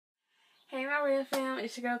Royal fam,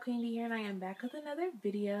 it's your girl QUEENDEE here, and I am back with another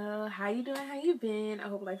video. How you doing? How you been? I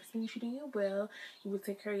hope life has been treating you well. You will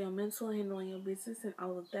take care of your mental, handling your business, and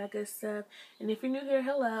all of that good stuff. And if you're new here,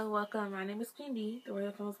 hello, welcome. My name is QUEENDEE. The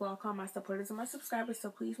Royal fam is what I'll call my supporters and my subscribers,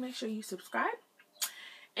 so please make sure you subscribe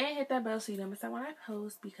and hit that bell so you don't miss out when I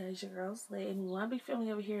post, because your girl's lit and we want a big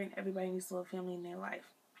family over here, and everybody needs a little family in their life.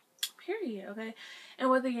 Period, okay?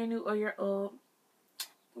 And whether you're new or you're old,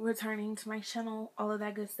 returning to my channel, all of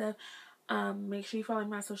that good stuff, make sure you follow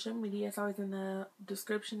my social media. It's always in the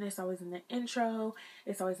description, it's always in the intro,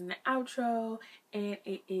 it's always in the outro, and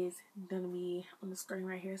it is gonna be on the screen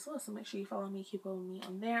right here as well. So make sure you follow me, keep following me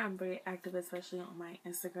on there. I'm very active, especially on my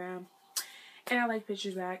Instagram, and I like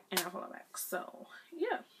pictures back and I follow back. So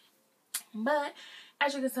yeah. But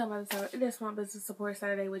as you can tell by the title, it is Small Business Support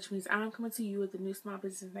Saturday, which means I'm coming to you with a new small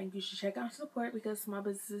business thing you should check out and support, because small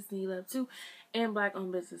businesses need love too, and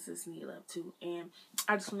black-owned businesses need love too. And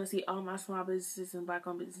I just want to see all my small businesses and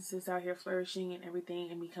black-owned businesses out here flourishing and everything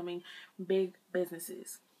and becoming big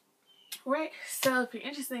businesses. Right? So if you're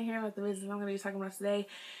interested in hearing about the business I'm going to be talking about today,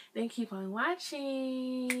 then keep on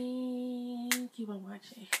watching. Keep on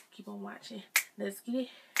watching. Keep on watching. Let's get it.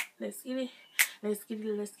 Let's get it. Let's get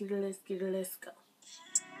it, let's get it, let's get it, let's go.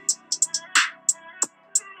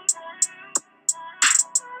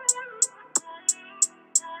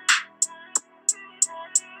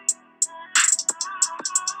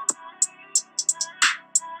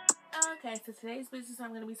 Okay, so today's business I'm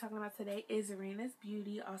going to be talking about today is Reina'S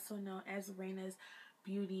Beauty, also known as Reina'S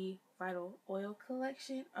Beauty Vital Oil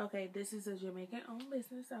Collection. Okay, this is a Jamaican-owned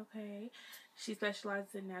business, okay? She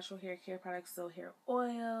specializes in natural hair care products, so hair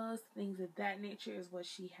oils, things of that nature is what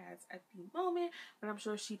she has at the moment, but I'm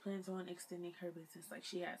sure she plans on extending her business. Like,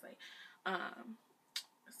 she has, like,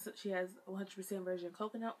 so she has 100% virgin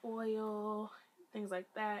coconut oil, things like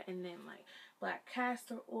that, and then, like, black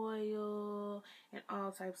castor oil, and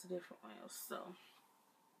all types of different oils. So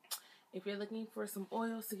if you're looking for some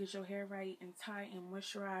oils to get your hair right and tight and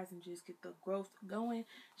moisturize and just get the growth going,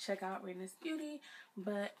 check out Reina'S Beauty.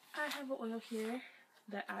 But I have an oil here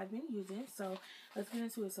that I've been using, so let's get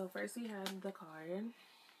into it. So first we have the card.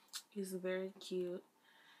 It's very cute.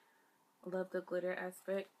 Love the glitter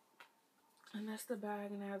aspect. And that's the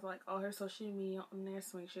bag, and it has like all her social media on there,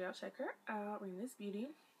 so make sure y'all check her out, Reina'S Beauty.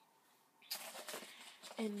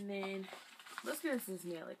 And then let's get into this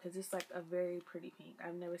mailer, because it's like a very pretty pink.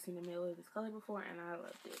 I've never seen a mailer this color before, and I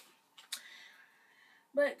loved it.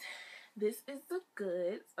 But this is the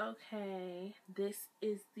goods, okay? This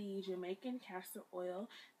is the Jamaican castor oil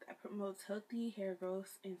that promotes healthy hair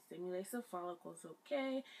growth and stimulates the follicles,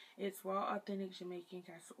 okay? It's raw, authentic Jamaican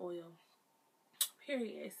castor oil.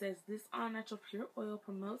 Period. It says this all-natural pure oil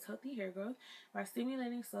promotes healthy hair growth by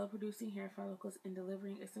stimulating slow-producing hair follicles and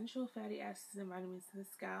delivering essential fatty acids and vitamins to the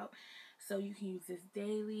scalp. So you can use this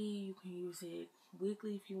daily. You can use it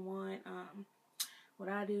weekly if you want. What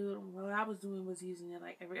I was doing was using it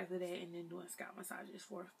like every other day, and then doing scalp massages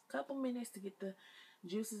for a couple minutes to get the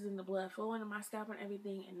juices in the blood flowing in my scalp and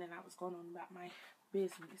everything, and then I was going on about my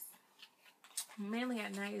business. Mainly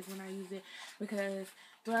at night is when I use it, because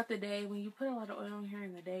throughout the day, when you put a lot of oil on here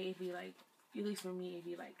in the day, it'd be like, at least for me, it'd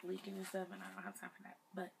be like leaking and stuff, and I don't have time for that.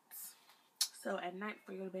 But so at night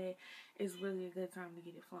before you go to bed is really a good time to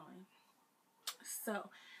get it flowing. So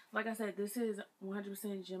like I said, this is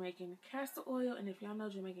 100% Jamaican castor oil, and if y'all know,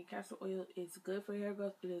 Jamaican castor oil is good for hair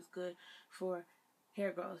growth. It is good for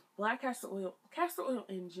hair growth. Black castor oil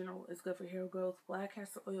in general is good for hair growth. Black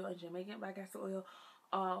castor oil and Jamaican black castor oil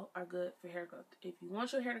all are good for hair growth. If you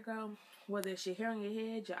want your hair to grow, whether it's your hair on your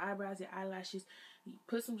head, your eyebrows, your eyelashes, you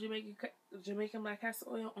put some Jamaican black castor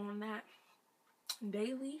oil on that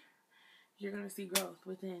daily, you're going to see growth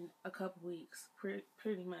within a couple weeks.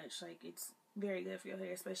 Pretty much. Like, it's very good for your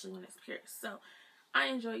hair, especially when it's pure. So I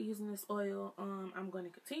enjoy using this oil. I'm going to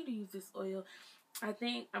continue to use this oil. I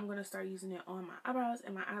think I'm going to start using it on my eyebrows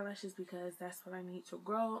and my eyelashes, because that's what I need to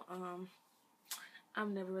grow. I've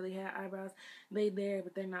never really had eyebrows. They there,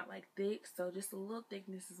 but they're not like thick, so just a little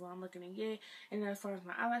thickness is what I'm looking to get. And as far as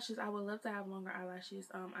my eyelashes, I would love to have longer eyelashes.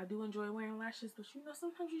 I do enjoy wearing lashes, but you know,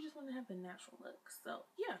 sometimes you just want to have the natural look. So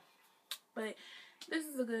yeah, but this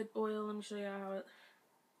is a good oil. Let me show y'all how it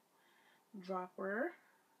dropper,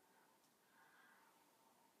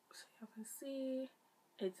 so y'all can see.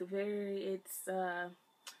 It's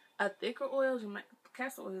a thicker oil.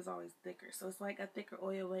 Castor oil is always thicker, so it's like a thicker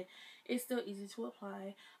oil, but it's still easy to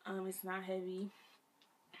apply. It's not heavy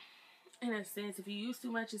in a sense. If you use too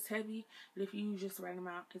much, it's heavy, but if you use just the right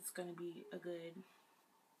amount, it's gonna be a good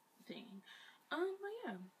thing. But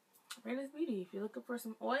yeah, Reina'S Beauty. If you're looking for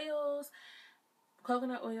some oils,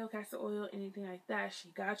 coconut oil, castor oil, anything like that, she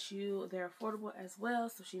got you. They're affordable as well,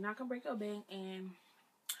 so she's not gonna break your bank, and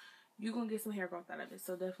you're gonna get some hair growth out of it.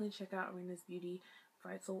 So definitely check out Reina'S Beauty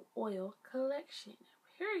Vital Oil Collection.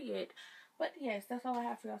 Period. But yes, that's all I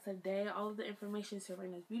have for y'all today. All of the information to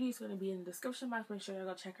Reina'S Beauty is going to be in the description box. Make sure y'all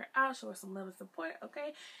go check her out. Show her some love and support,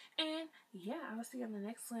 okay? And yeah, I will see you on the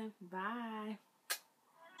next one. Bye.